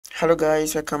Hello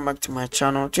guys, welcome back to my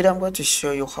channel. Today I'm going to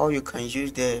show you how you can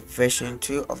use the version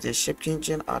 2 of the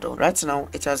ShapeKeyGen add-on. Right now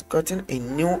it has gotten a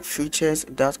new features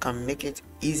that can make it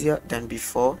easier than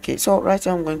before. Okay, so right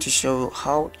now I'm going to show you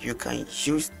how you can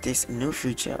use this new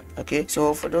feature. Okay,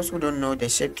 so for those who don't know, the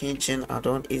ShapeKeyGen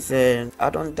add-on is an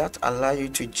add-on that allows you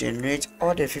to generate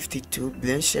all the 52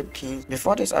 blend shape keys.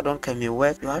 Before this add-on can be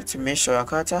work, you have to make sure your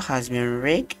character has been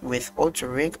rigged with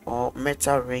AutoRig or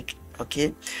MetaRig.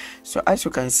 Okay, so as you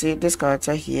can see, this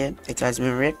character here, it has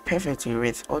been rigged perfectly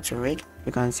with AutoRig.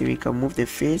 You can see we can move the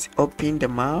face, open the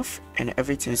mouth and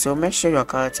everything. So make sure your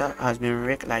character has been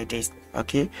rigged like this.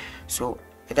 Okay, so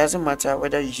it doesn't matter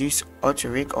whether you use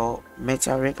AutoRig or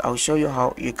MetaRig. I'll show you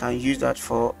how you can use that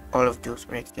for all of those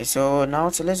rigs. Okay, so now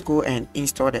let's go and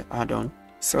install the add-on.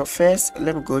 So first,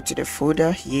 let me go to the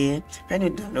folder here. When you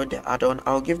download the add-on,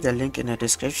 I'll give the link in the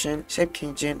description.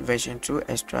 ShapeKeyGen version 2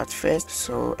 extract first.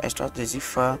 So extract the zip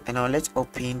file and now let's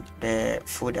open the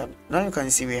folder. Now you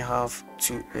can see we have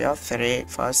three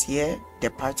files here: the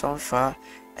Python file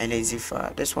and a zip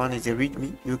file. This one is the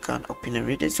readme. You can open and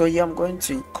read it. So here I'm going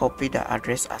to copy the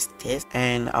address as test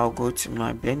and I'll go to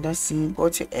my Blender scene, go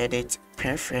to edit,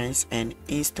 preference and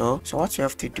install. So what you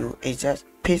have to do is just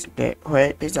paste the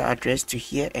address to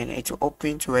here and it will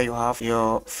open to where you have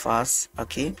your files.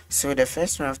 Okay, so the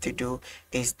first one I have to do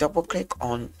is double click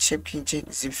on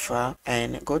ShapeKeyGen zip file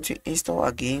and go to install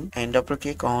again and double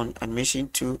click on animation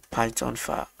to Python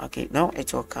file. Okay, now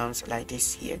it all comes like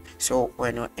this here. So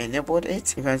when you enable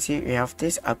it, you can see we have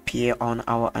this appear on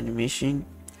our animation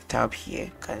tab here.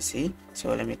 You can see.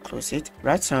 So let me close it.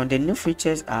 Right now the new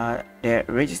features are the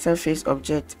register face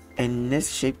object and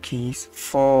next shape keys.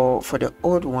 For the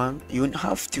old one, you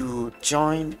have to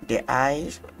join the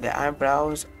eyes, the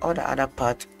eyebrows or the other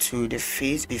part to the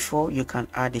face before you can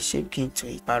add the shape key to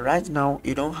it. But right now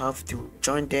you don't have to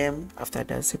join them after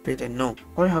that separate. No,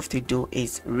 all you have to do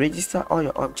is register all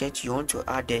your objects you want to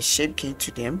add the shape key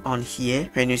to them on here.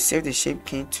 When you save the shape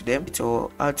key to them, it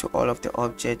will add to all of the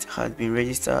objects has been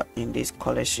registered in this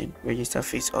collection, register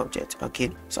face object. Okay,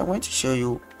 so I'm going to show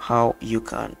you how you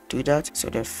can do that. So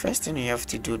the first thing you have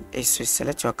to do is to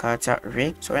select your character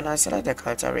rig. So when I select the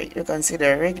character rig, you can see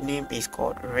the rig name is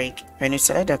called rig. When you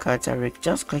select the character rig,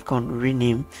 just click on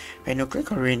rename. When you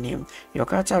click on rename, your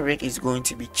character rig is going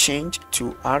to be changed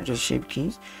to add your shape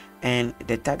keys and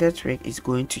the target rig is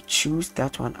going to choose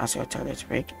that one as your target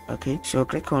rig. Okay, so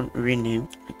click on rename.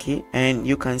 Okay, and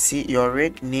you can see your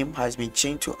rig name has been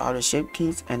changed to auto shape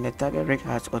keys and the target rig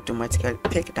has automatically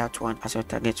picked that one as your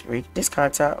target rig. This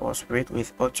character was rigged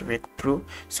with AutoRig Pro,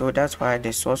 so that's why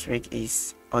the source rig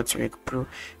is AutoRig Pro.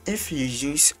 If you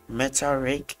use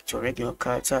MetaRig to rig your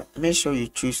character, make sure you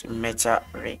choose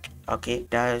MetaRig. Okay,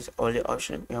 that is the only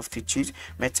option. You have to choose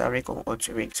MetaRig or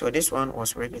AutoRig. So this one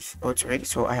was rigged with AutoRig,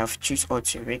 so I have choose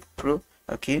AutoRig Pro.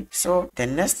 Okay, so the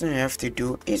next thing you have to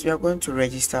do is we are going to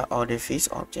register all the face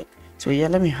object. So here,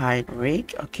 let me hide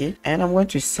rig. Okay, and I'm going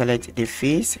to select the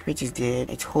face, which is there.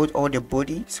 It holds all the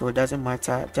body, so it doesn't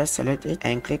matter. Just select it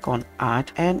and click on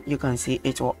add, and you can see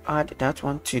it will add that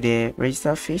one to the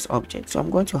register face object. So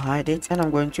I'm going to hide it and I'm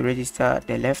going to register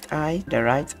the left eye, the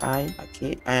right eye.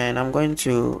 Okay, and I'm going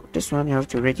to, this one you have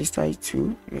to register it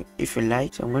too if you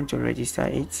like. So I'm going to register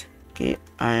it. Okay,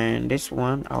 and this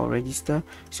one I'll register.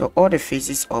 So all the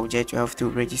faces object you have to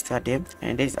register them,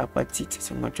 and this is upper teeth,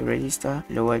 so I'm going to register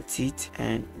lower teeth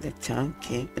and the tongue.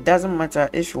 Okay, it doesn't matter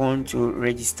if you want to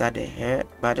register the hair,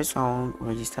 but this one I won't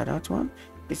register that one.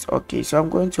 It's okay, so I'm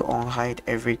going to unhide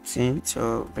everything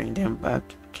to bring them back.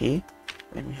 Okay,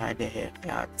 let me hide the hair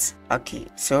out. Okay,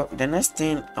 so the next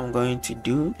thing I'm going to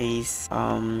do is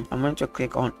I'm going to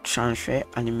click on transfer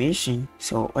animation.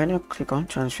 So when I click on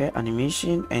transfer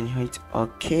animation and hit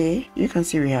OK, you can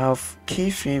see we have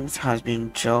keyframes has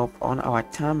been dropped on our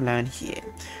timeline here.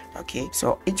 Okay,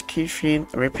 so each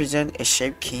keyframe represents a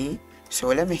shape key. So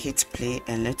let me hit play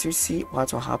and let you see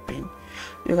what will happen.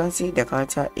 You can see the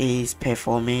character is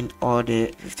performing all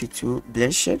the 52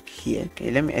 blend shape here.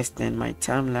 Okay, let me extend my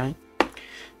timeline.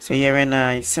 So here when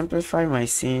I simplify my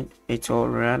scene, it will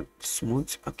run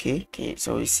smooth. Okay,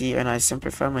 so you see when I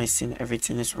simplify my scene,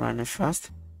 everything is running fast.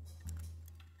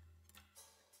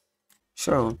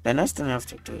 So the next thing I have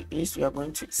to do is we are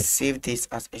going to save this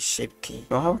as a shape key.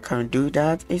 So how can we do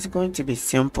that? It's going to be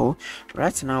simple.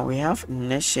 Right now we have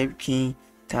next shape key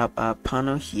tab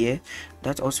panel here.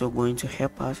 That's also going to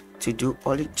help us to do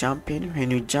only jumping.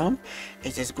 When you jump,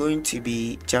 it is going to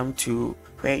be jump to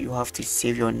where you have to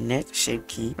save your next shape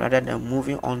key rather than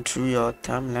moving on through your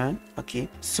timeline. Okay,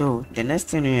 so the next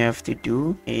thing you have to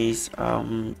do is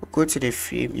go to the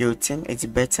frame you think it's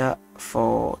better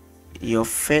for your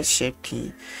first shape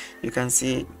key. You can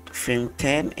see frame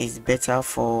 10 is better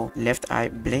for left eye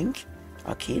blink.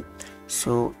 Okay,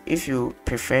 so if you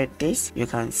prefer this, you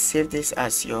can save this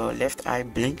as your left eye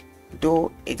blink.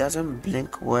 Though it doesn't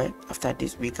blink well, after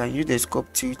this we can use the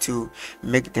scope tool to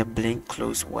make the blink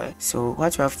close well. So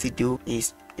what you have to do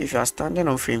is, if you are standing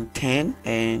on frame 10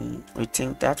 and you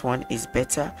think that one is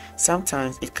better,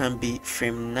 sometimes it can be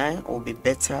frame 9 or be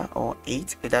better, or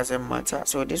 8, it doesn't matter.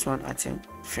 So this one, I think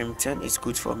frame 10 is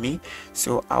good for me.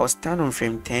 So I'll stand on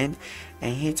frame 10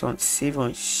 and hit on save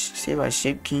as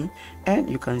shape key, and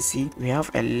you can see we have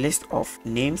a list of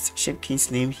names, shape keys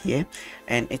name here,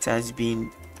 and it has been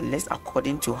list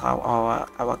according to how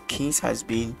our keys has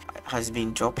been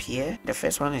dropped here. The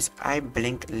first one is eye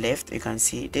blink left. You can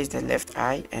see this is the left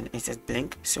eye and it says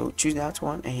blink, so choose that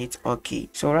one and hit OK.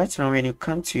 So right now when you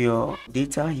come to your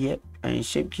data here and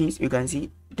shape keys, you can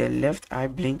see the left eye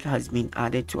blink has been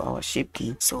added to our shape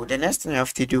key. So the next thing you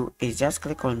have to do is just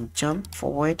click on jump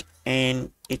forward,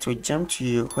 and it will jump to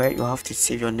you where you have to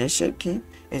save your next shape key.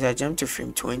 Is I jump to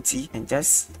frame 20 and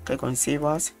just click on save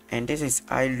as, and this is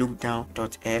I look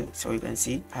down.l. so you can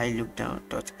see I look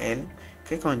down.l.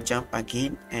 click on jump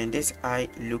again, and this I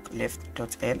look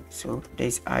left.l. so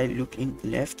this I look in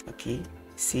left. Okay,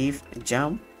 save,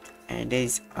 jump, and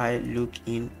this I look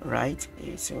in right.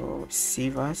 Okay, so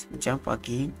save as, jump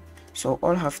again. So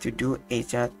all you have to do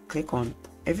is just click on,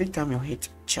 every time you hit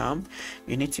jump,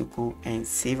 you need to go and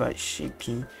save a shape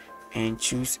key and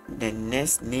choose the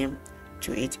next name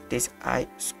to it. This I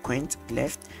squint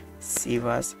left, save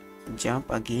as, jump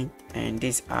again, and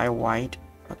this I wide,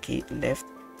 okay, left,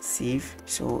 save.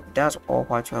 So that's all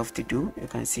what you have to do. You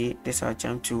can see this I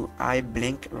jump to I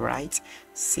blink right,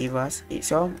 save as.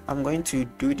 So I'm going to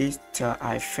do this till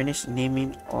I finish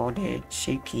naming all the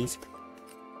shape keys.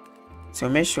 So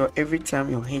make sure every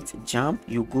time you hit jump,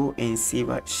 you go and save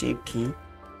a shape key.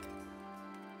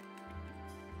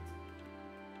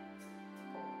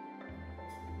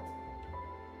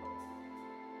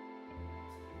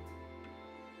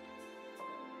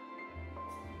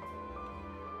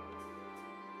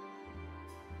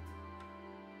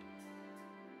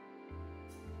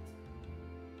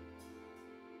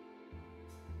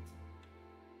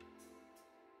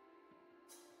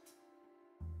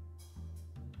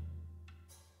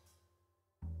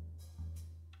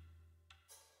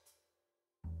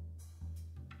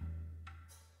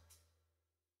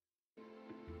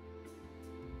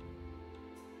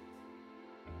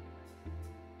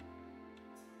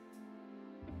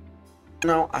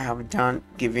 Now I have done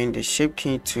giving the shape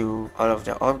key to all of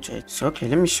the objects. So okay,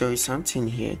 let me show you something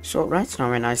here. So right now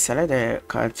when I select the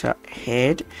character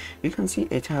head, you can see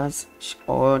it has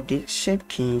all the shape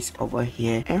keys over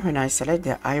here, and when I select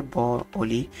the eyeball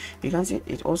only, you can see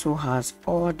it also has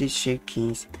all the shape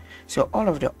keys. So all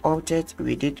of the objects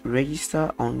we did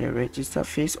register on the register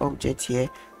face object here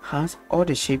has all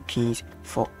the shape keys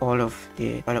for all of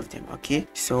them. Okay,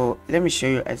 so let me show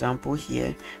you example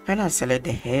here. When I select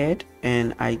the head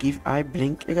and I give eye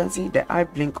blink, you can see the eye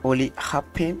blink only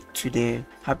happen to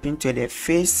the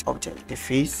face object, the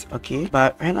face. Okay,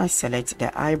 but when I select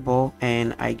the eyeball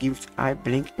and I give eye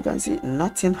blink, you can see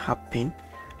nothing happen.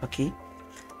 Okay,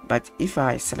 but if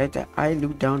I select the I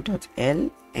look down.l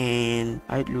and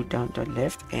I look down to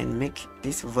left and make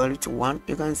this value to 1,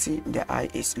 you can see the eye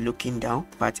is looking down.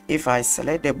 But if I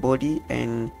select the body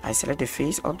and I select the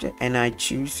face object and I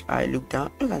choose I look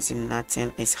down, you can see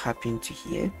nothing is happening to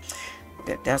here.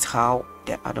 That's how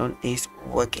the add-on is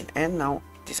working, and now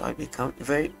this will become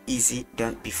very easy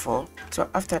than before. So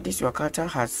after this, your character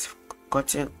has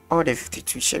gotten all the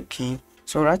 52 shape keys.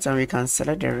 So right now we can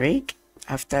select the rig.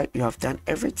 After you have done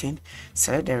everything,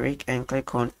 select the rig and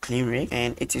click on clean rig,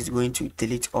 and it is going to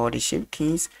delete all the shape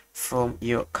keys from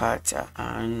your character.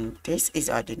 And this is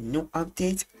the new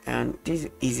update, and this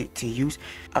is easy to use.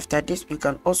 After this, you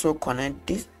can also connect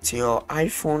this to your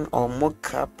iPhone or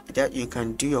mocap that you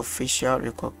can do your facial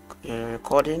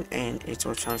recording, and it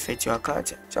will transfer to your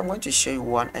character. So I'm going to show you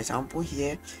one example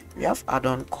here. We have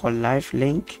add-on called live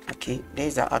link. Okay,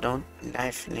 there's the add-on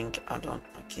live link add-on.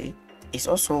 Okay, it's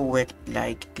also work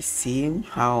like the same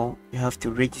how you have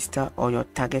to register all your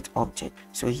target object.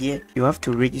 So here you have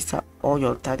to register all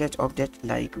your target object,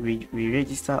 like we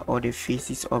register all the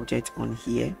faces object on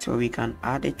here, so we can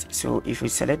add it. So if we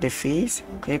select the face,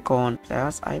 click on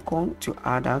plus icon to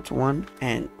add that one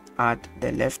and add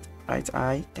the right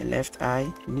eye, the left eye.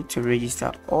 You need to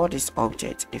register all these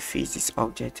objects, the faces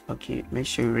object. Okay, make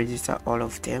sure you register all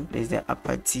of them. There's the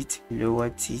upper teeth, lower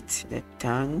teeth, the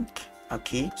tongue.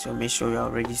 Okay, so make sure you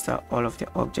register all of the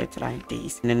objects like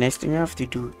this. And the next thing you have to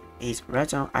do is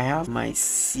right now I have my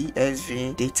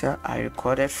CSV data I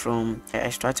recorded from, I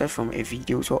extracted from a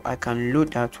video, so I can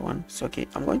load that one. So okay,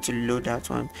 I'm going to load that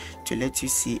one to let you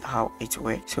see how it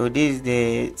works. So this is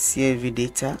the CSV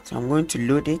data, so I'm going to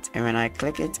load it, and when I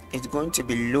click it, it's going to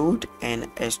be load and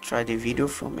extract the video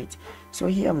from it. So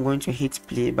here I'm going to hit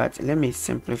play, but let me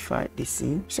simplify the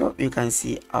scene so you can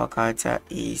see our character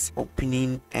is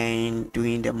opening and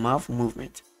doing the mouth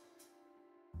movement.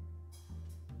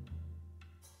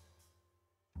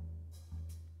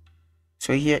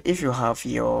 So here, if you have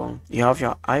your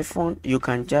iPhone, you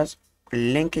can just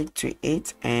link it to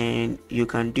it and you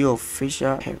can do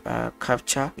official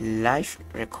capture live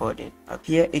recording.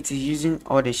 Here it is using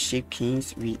all the shape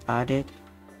keys we added,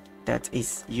 that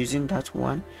is using that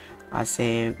one as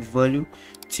a value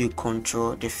to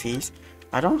control the face.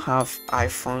 I don't have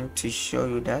iPhone to show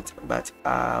you that, but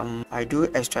I do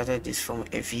extracted this from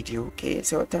a video. Okay,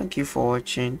 so thank you for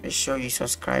watching. Make sure you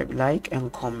subscribe, like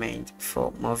and comment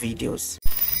for more videos.